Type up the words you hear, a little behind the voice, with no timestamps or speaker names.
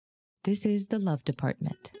This is The Love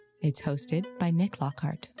Department. It's hosted by Nick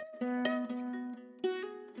Lockhart.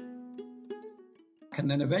 And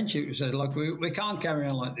then eventually it said, look, we can't carry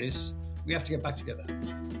on like this. We have to get back together.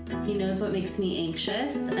 He knows what makes me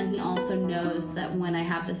anxious, and he also knows that when I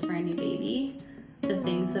have this brand new baby, the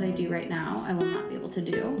things that I do right now, I will not be able to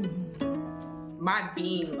do. My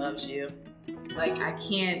being loves you. Like, I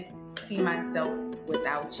can't see myself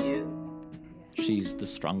without you. She's the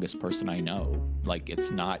strongest person I know. Like, it's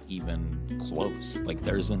not even close. Like,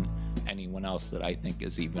 there isn't anyone else that I think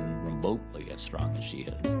is even remotely as strong as she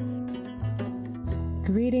is.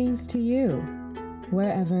 Greetings to you,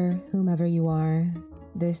 wherever, whomever you are.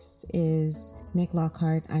 This is Nick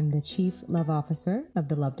Lockhart. I'm the Chief Love Officer of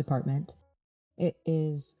the Love Department. It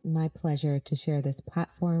is my pleasure to share this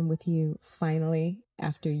platform with you finally.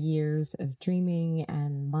 After years of dreaming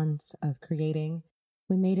and months of creating,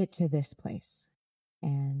 we made it to this place.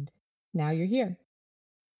 And now you're here.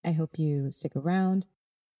 I hope you stick around,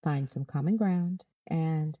 find some common ground,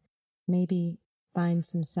 and maybe find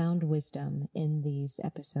some sound wisdom in these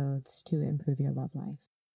episodes to improve your love life.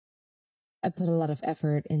 I put a lot of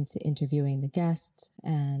effort into interviewing the guests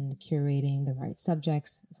and curating the right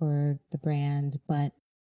subjects for the brand, but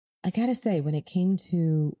I gotta say, when it came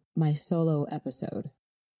to my solo episode,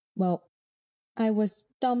 well, I was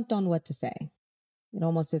stumped on what to say. It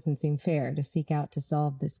almost doesn't seem fair to seek out to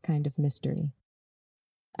solve this kind of mystery.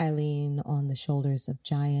 I lean on the shoulders of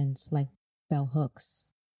giants like Bell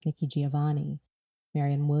Hooks, Nikki Giovanni,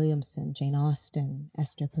 Marianne Williamson, Jane Austen,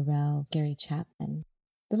 Esther Perel, Gary Chapman.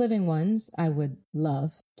 The living ones I would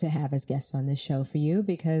love to have as guests on this show for you,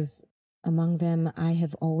 because among them I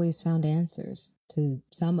have always found answers to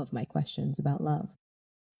some of my questions about love.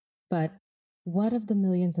 But what of the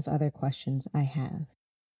millions of other questions I have?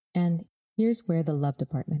 And here's where the Love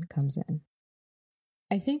Department comes in.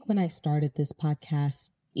 I think when I started this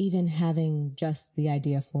podcast, even having just the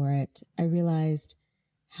idea for it, I realized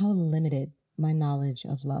how limited my knowledge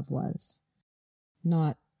of love was.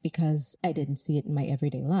 Not because I didn't see it in my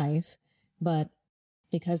everyday life, but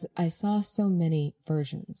because I saw so many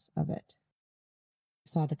versions of it. I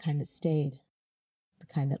saw the kind that stayed, the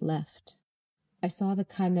kind that left. I saw the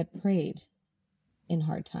kind that prayed in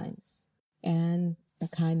hard times, and the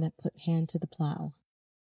kind that put hand to the plow.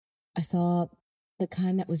 I saw the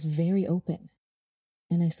kind that was very open,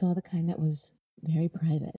 and I saw the kind that was very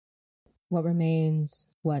private. What remains,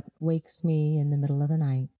 what wakes me in the middle of the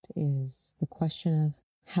night, is the question of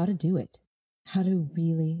how to do it, how to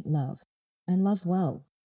really love, and love well.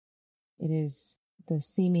 It is the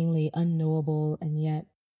seemingly unknowable and yet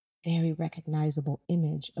very recognizable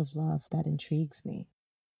image of love that intrigues me.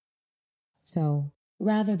 So,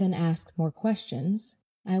 rather than ask more questions,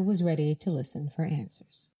 I was ready to listen for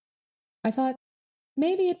answers. I thought,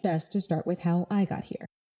 maybe it's best to start with how I got here.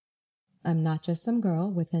 I'm not just some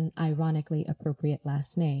girl with an ironically appropriate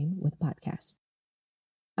last name with a podcast.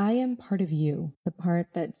 I am part of you, the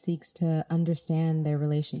part that seeks to understand their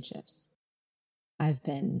relationships. I've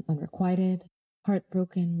been unrequited,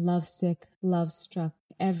 heartbroken, lovesick, love-struck,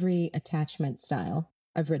 every attachment style.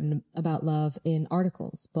 I've written about love in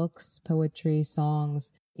articles, books, poetry,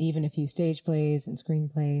 songs, even a few stage plays and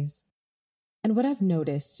screenplays. And what I've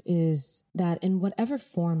noticed is that in whatever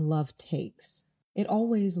form love takes, it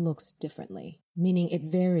always looks differently, meaning it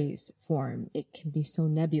varies form. It can be so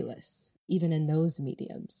nebulous, even in those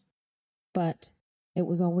mediums. But it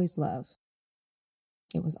was always love.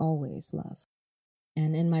 It was always love.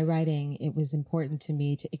 And in my writing, it was important to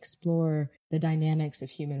me to explore the dynamics of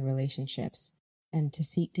human relationships and to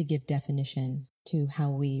seek to give definition to how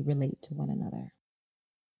we relate to one another.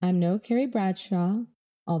 I'm no Carrie Bradshaw,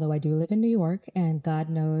 although I do live in New York, and God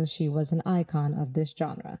knows she was an icon of this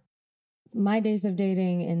genre. My days of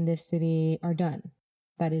dating in this city are done.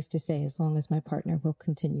 That is to say, as long as my partner will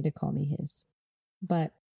continue to call me his.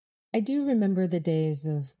 But I do remember the days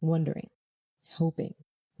of wondering, hoping,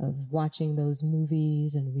 of watching those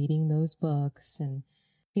movies and reading those books and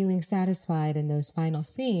feeling satisfied in those final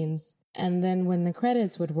scenes. And then when the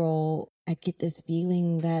credits would roll, I'd get this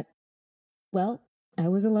feeling that, well, I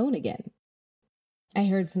was alone again. I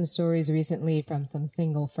heard some stories recently from some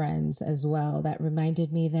single friends as well that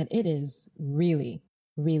reminded me that it is really,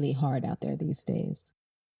 really hard out there these days.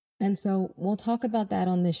 And so we'll talk about that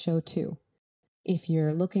on this show too. If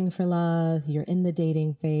you're looking for love, you're in the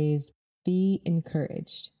dating phase, be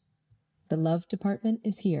encouraged. The Love Department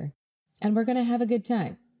is here, and we're going to have a good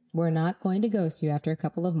time. We're not going to ghost you after a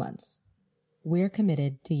couple of months. We're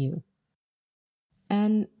committed to you.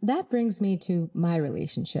 And that brings me to my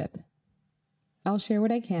relationship. I'll share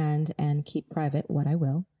what I can and keep private what I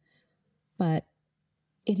will, but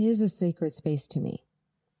it is a sacred space to me.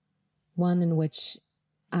 one in which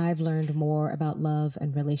I've learned more about love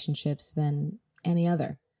and relationships than any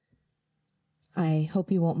other. I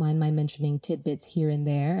hope you won't mind my mentioning tidbits here and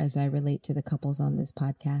there as I relate to the couples on this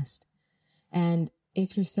podcast. And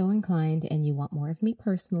if you're so inclined and you want more of me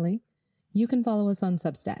personally, you can follow us on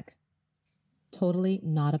Substack. Totally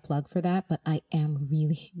not a plug for that, but I am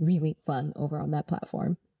really, really fun over on that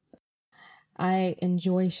platform. I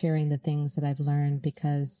enjoy sharing the things that I've learned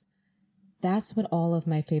because that's what all of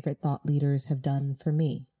my favorite thought leaders have done for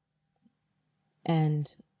me.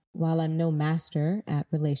 And while I'm no master at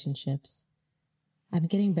relationships, I'm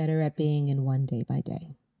getting better at being in one day by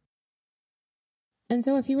day. And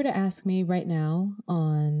so if you were to ask me right now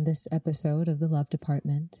on this episode of The Love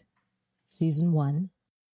Department, Season 1,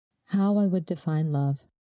 how I would define love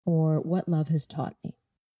or what love has taught me,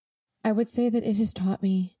 I would say that it has taught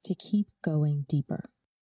me to keep going deeper.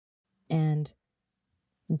 And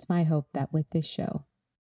it's my hope that with this show,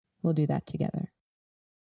 we'll do that together.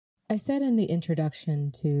 I said in the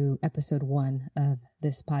introduction to episode 1 of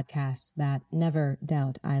this podcast that never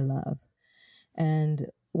doubt I love. And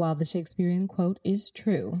while the Shakespearean quote is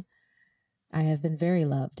true, I have been very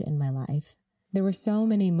loved in my life. There were so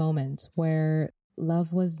many moments where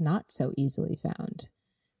love was not so easily found.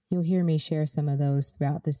 You'll hear me share some of those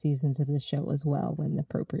throughout the seasons of the show as well when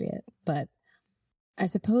appropriate. But I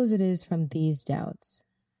suppose it is from these doubts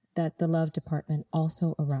that the love department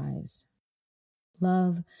also arrives.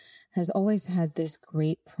 Love has always had this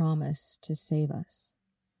great promise to save us.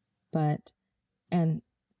 But, and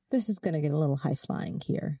this is going to get a little high-flying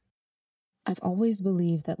here, I've always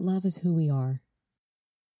believed that love is who we are.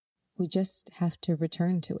 We just have to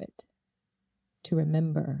return to it, to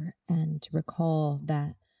remember and to recall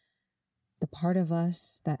that the part of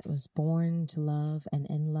us that was born to love and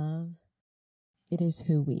in love, it is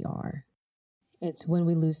who we are. It's when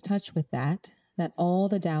we lose touch with that all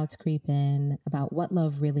the doubts creep in about what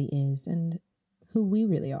love really is and who we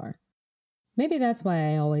really are. Maybe that's why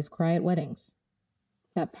I always cry at weddings.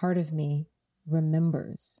 That part of me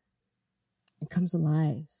remembers. It comes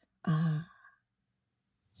alive. It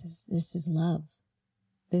says, this is love.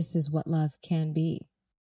 This is what love can be.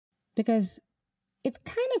 Because it's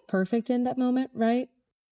kind of perfect in that moment, right?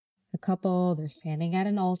 The couple, they're standing at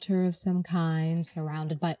an altar of some kind,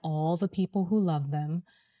 surrounded by all the people who love them.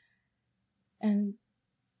 And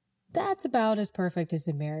that's about as perfect as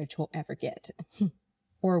a marriage will ever get,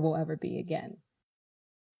 or will ever be again.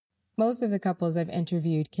 Most of the couples I've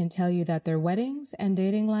interviewed can tell you that their weddings and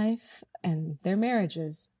dating life and their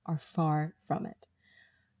marriages are far from it.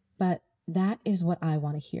 But that is what I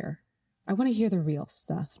want to hear. I want to hear the real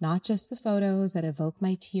stuff, not just the photos that evoke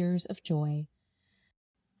my tears of joy.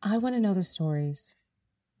 I want to know the stories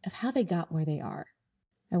of how they got where they are.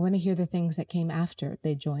 I want to hear the things that came after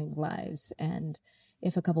they joined lives, and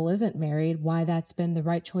if a couple isn't married, why that's been the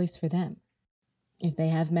right choice for them. If they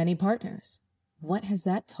have many partners, what has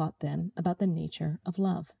that taught them about the nature of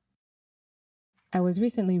love? I was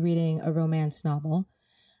recently reading a romance novel.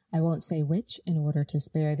 I won't say which in order to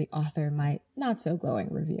spare the author my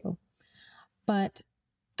not-so-glowing review. But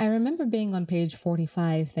I remember being on page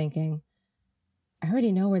 45 thinking, I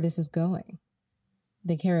already know where this is going.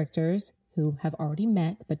 The characters, who have already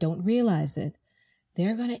met but don't realize it,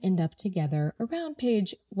 they're going to end up together around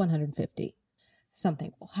page 150.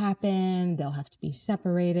 Something will happen, they'll have to be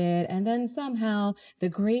separated, and then somehow the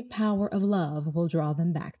great power of love will draw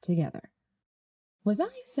them back together. Was I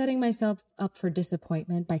setting myself up for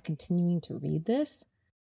disappointment by continuing to read this?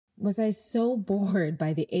 Was I so bored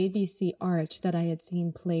by the ABC arch that I had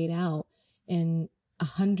seen played out in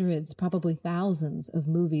hundreds, probably thousands of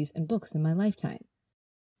movies and books in my lifetime?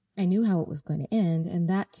 I knew how it was going to end, and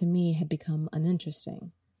that to me had become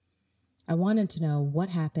uninteresting. I wanted to know what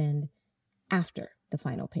happened after the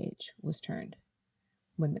final page was turned.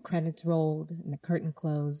 When the credits rolled and the curtain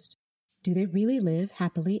closed, do they really live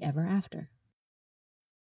happily ever after?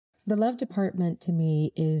 The love department to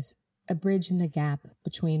me is a bridge in the gap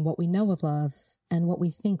between what we know of love and what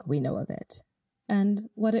we think we know of it, and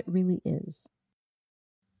what it really is.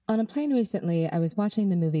 On a plane recently, I was watching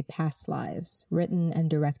the movie Past Lives, written and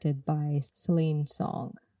directed by Celine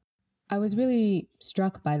Song. I was really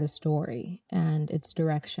struck by the story and its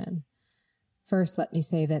direction. First, let me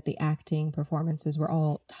say that the acting performances were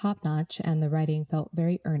all top-notch and the writing felt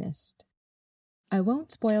very earnest. I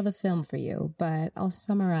won't spoil the film for you, but I'll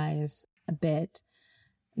summarize a bit.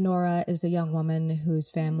 Nora is a young woman whose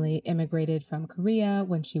family immigrated from Korea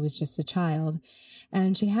when she was just a child,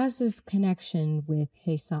 and she has this connection with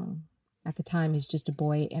Hae-sung. At the time, he's just a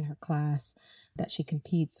boy in her class that she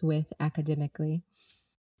competes with academically.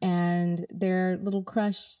 And their little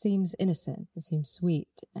crush seems innocent, it seems sweet,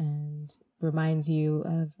 and reminds you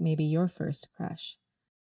of maybe your first crush.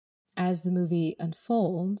 As the movie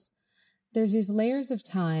unfolds, there's these layers of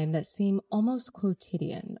time that seem almost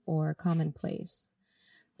quotidian or commonplace.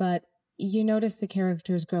 But you notice the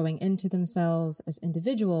characters growing into themselves as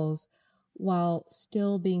individuals while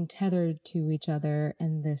still being tethered to each other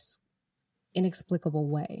in this inexplicable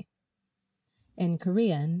way. In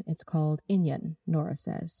Korean, it's called inyan, Nora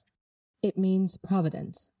says. It means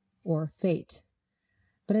providence or fate,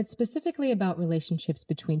 but it's specifically about relationships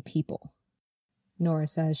between people. Nora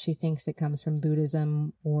says she thinks it comes from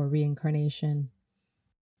Buddhism or reincarnation.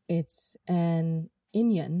 It's an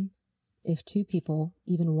inyan if two people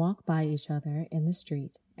even walk by each other in the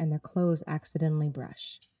street and their clothes accidentally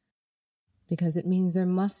brush, because it means there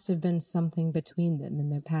must have been something between them in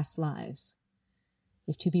their past lives.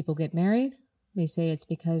 If two people get married, they say it's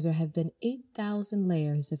because there have been 8,000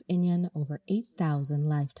 layers of inyan over 8,000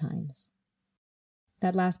 lifetimes.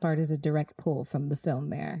 That last part is a direct pull from the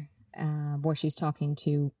film there, where she's talking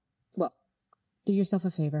to, well, do yourself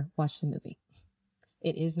a favor, watch the movie.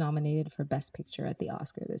 It is nominated for Best Picture at the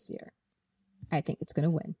Oscar this year. I think it's going to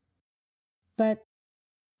win. But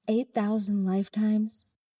 8,000 lifetimes?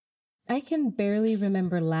 I can barely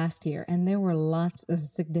remember last year, and there were lots of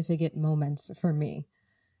significant moments for me.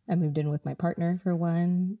 I moved in with my partner for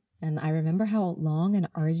one, and I remember how long and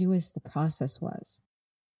arduous the process was.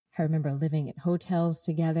 I remember living in hotels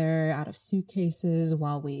together out of suitcases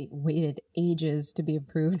while we waited ages to be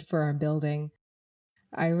approved for our building.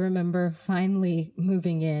 I remember finally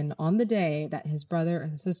moving in on the day that his brother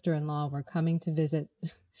and sister-in-law were coming to visit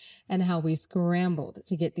and how we scrambled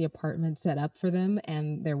to get the apartment set up for them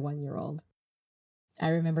and their 1-year-old. I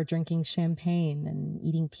remember drinking champagne and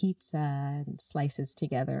eating pizza and slices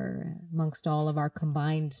together amongst all of our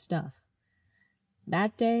combined stuff.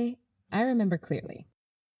 That day, I remember clearly.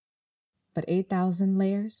 But 8,000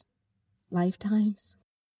 layers? Lifetimes?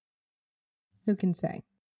 Who can say?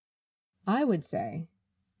 I would say,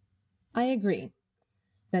 I agree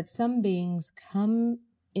that some beings come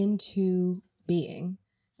into being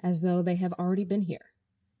as though they have already been here.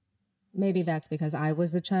 Maybe that's because I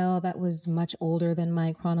was a child that was much older than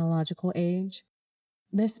my chronological age.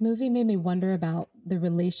 This movie made me wonder about the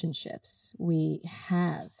relationships we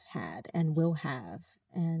have had and will have,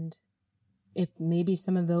 and if maybe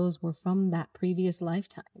some of those were from that previous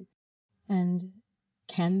lifetime. And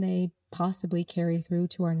can they possibly carry through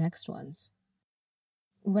to our next ones?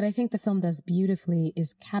 What I think the film does beautifully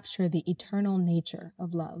is capture the eternal nature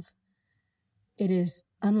of love. It is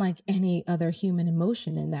unlike any other human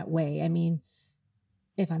emotion in that way. I mean,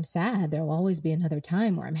 if I'm sad, there'll always be another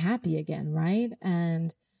time where I'm happy again, right?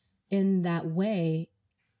 And in that way,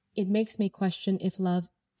 it makes me question if love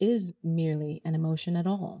is merely an emotion at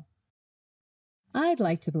all. I'd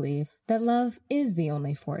like to believe that love is the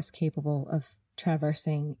only force capable of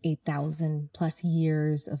traversing 8,000 plus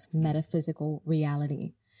years of metaphysical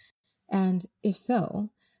reality. And if so,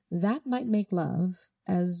 that might make love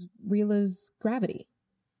as real as gravity.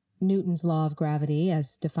 Newton's law of gravity,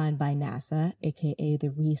 as defined by NASA, aka the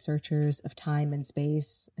researchers of time and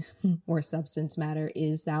space, or substance matter,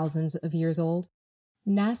 is thousands of years old.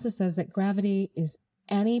 NASA says that gravity is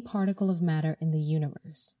any particle of matter in the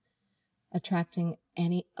universe, attracting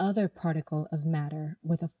any other particle of matter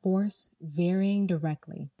with a force varying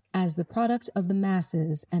directly as the product of the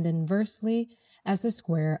masses and inversely as the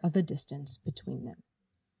square of the distance between them.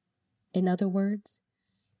 In other words,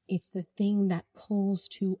 it's the thing that pulls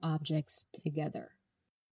two objects together.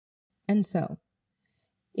 And so,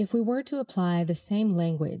 if we were to apply the same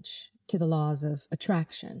language to the laws of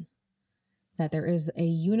attraction, that there is a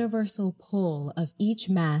universal pull of each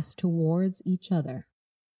mass towards each other,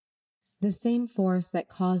 the same force that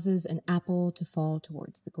causes an apple to fall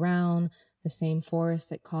towards the ground, the same force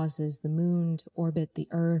that causes the moon to orbit the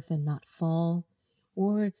earth and not fall,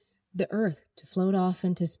 or the earth to float off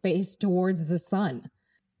into space towards the sun.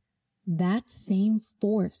 That same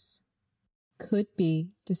force could be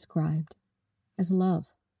described as love.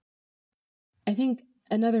 I think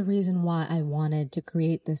another reason why I wanted to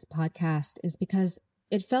create this podcast is because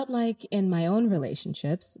it felt like in my own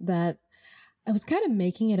relationships that I was kind of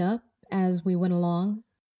making it up as we went along.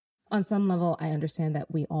 On some level, I understand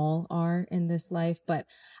that we all are in this life, but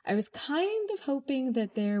I was kind of hoping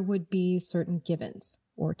that there would be certain givens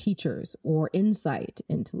or teachers or insight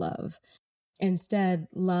into love. Instead,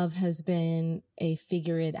 love has been a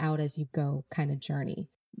figure it out as you go kind of journey.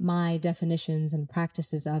 My definitions and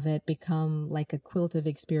practices of it become like a quilt of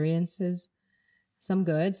experiences, some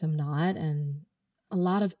good, some not, and a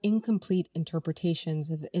lot of incomplete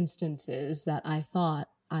interpretations of instances that I thought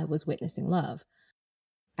I was witnessing love.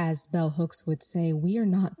 As Bell Hooks would say, we are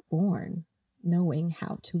not born knowing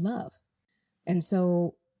how to love. And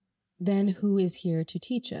so then who is here to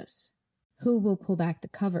teach us? Who will pull back the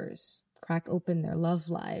covers, crack open their love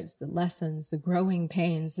lives, the lessons, the growing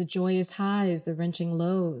pains, the joyous highs, the wrenching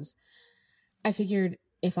lows? I figured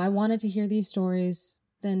if I wanted to hear these stories,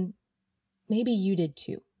 then maybe you did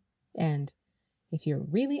too. And if you're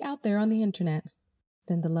really out there on the internet,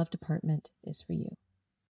 then the Love Department is for you.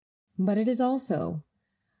 But it is also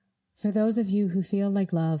for those of you who feel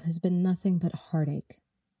like love has been nothing but heartache.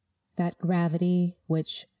 That gravity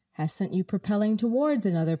which has sent you propelling towards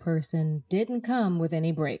another person didn't come with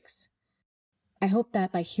any brakes. I hope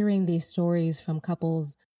that by hearing these stories from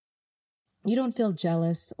couples, you don't feel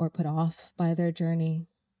jealous or put off by their journey.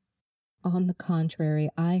 On the contrary,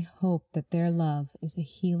 I hope that their love is a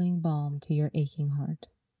healing balm to your aching heart.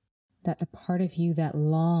 That the part of you that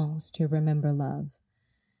longs to remember love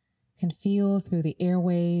can feel through the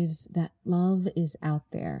airwaves that love is out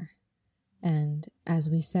there. And as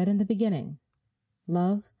we said in the beginning,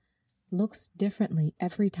 love looks differently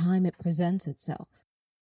every time it presents itself.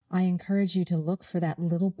 I encourage you to look for that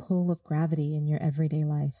little pull of gravity in your everyday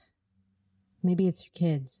life. Maybe it's your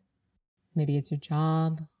kids. Maybe it's your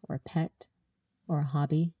job or a pet or a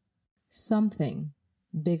hobby. Something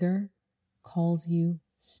bigger calls you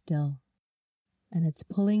still, and it's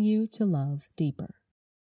pulling you to love deeper.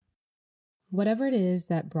 Whatever it is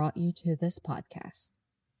that brought you to this podcast,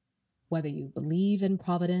 whether you believe in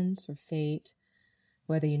providence or fate,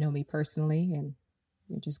 whether you know me personally and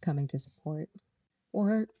you're just coming to support,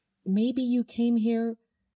 or maybe you came here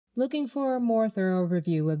looking for a more thorough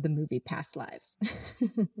review of the movie Past Lives.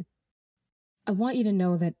 I want you to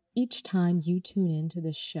know that each time you tune into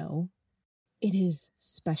this show, it is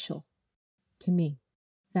special to me.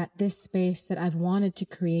 That this space that I've wanted to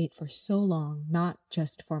create for so long, not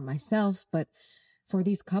just for myself, but for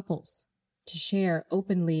these couples, to share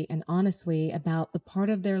openly and honestly about the part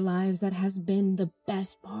of their lives that has been the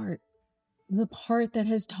best part, the part that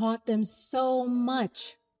has taught them so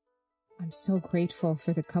much. I'm so grateful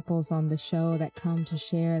for the couples on the show that come to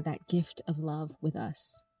share that gift of love with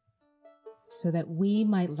us, so that we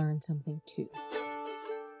might learn something too.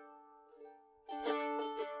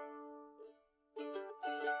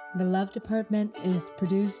 The Love Department is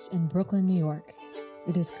produced in Brooklyn, New York.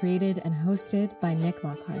 It is created and hosted by Nick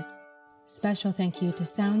Lockhart. Special thank you to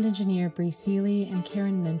sound engineer Bree Seeley and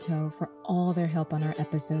Karen Minto for all their help on our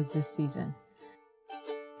episodes this season.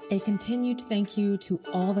 A continued thank you to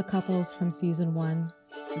all the couples from season 1.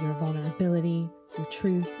 Your vulnerability, your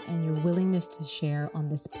truth, and your willingness to share on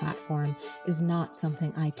this platform is not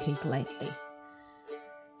something I take lightly.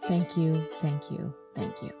 Thank you, thank you,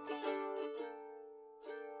 thank you.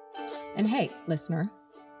 And hey, listener,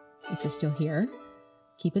 if you're still here,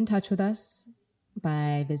 keep in touch with us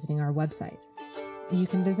by visiting our website. You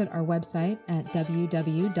can visit our website at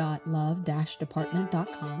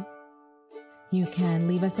www.love-department.com. You can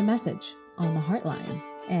leave us a message on the Heartline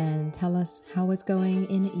and tell us how it's going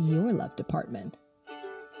in your love department.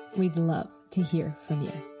 We'd love to hear from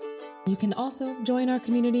you. You can also join our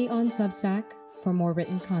community on Substack for more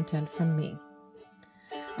written content from me.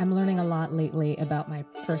 I'm learning a lot lately about my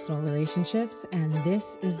personal relationships, and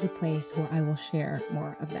this is the place where I will share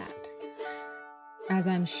more of that. As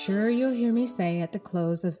I'm sure you'll hear me say at the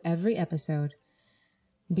close of every episode,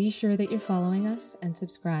 be sure that you're following us and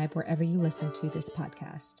subscribe wherever you listen to this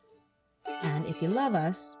podcast. And if you love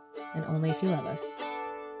us, and only if you love us,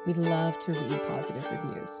 we'd love to read positive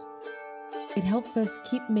reviews. It helps us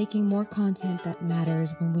keep making more content that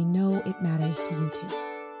matters when we know it matters to you too.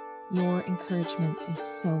 Your encouragement is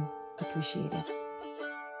so appreciated.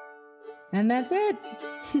 And that's it.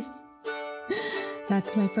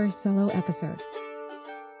 That's my first solo episode.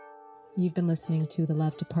 You've been listening to The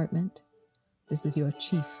Love Department. This is your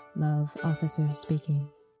Chief Love Officer speaking.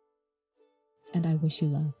 And I wish you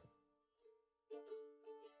love.